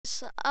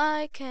guys,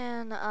 I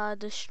can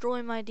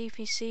destroy my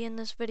DPC in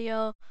this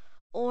video,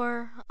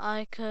 or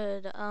I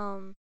could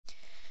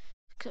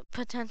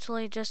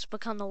potentially just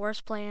become the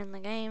worst player in the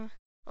game,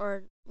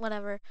 or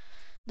whatever.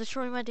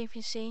 Destroy my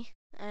DPC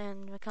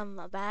and become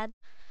a bad,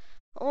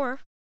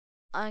 or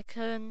I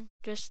could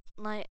just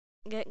like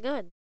get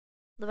good,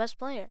 the best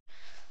player.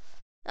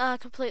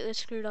 Completely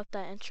screwed up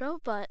that intro,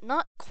 but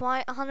not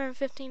quite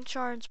 115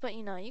 shards, but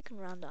you know, you can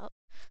round up.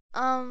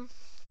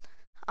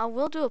 I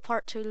will do a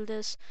part 2 to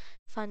this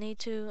if I need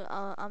to.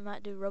 I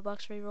might do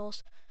Robux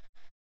rerolls.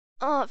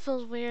 Oh, it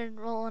feels weird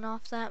rolling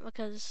off that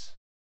because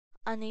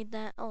I need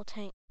that. Oh,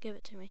 tank, give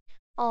it to me.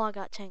 Oh, I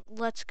got tank.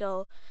 Let's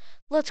go.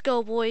 Let's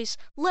go, boys.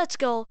 Let's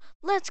go.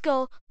 Let's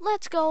go.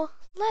 Let's go.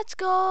 Let's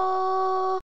go.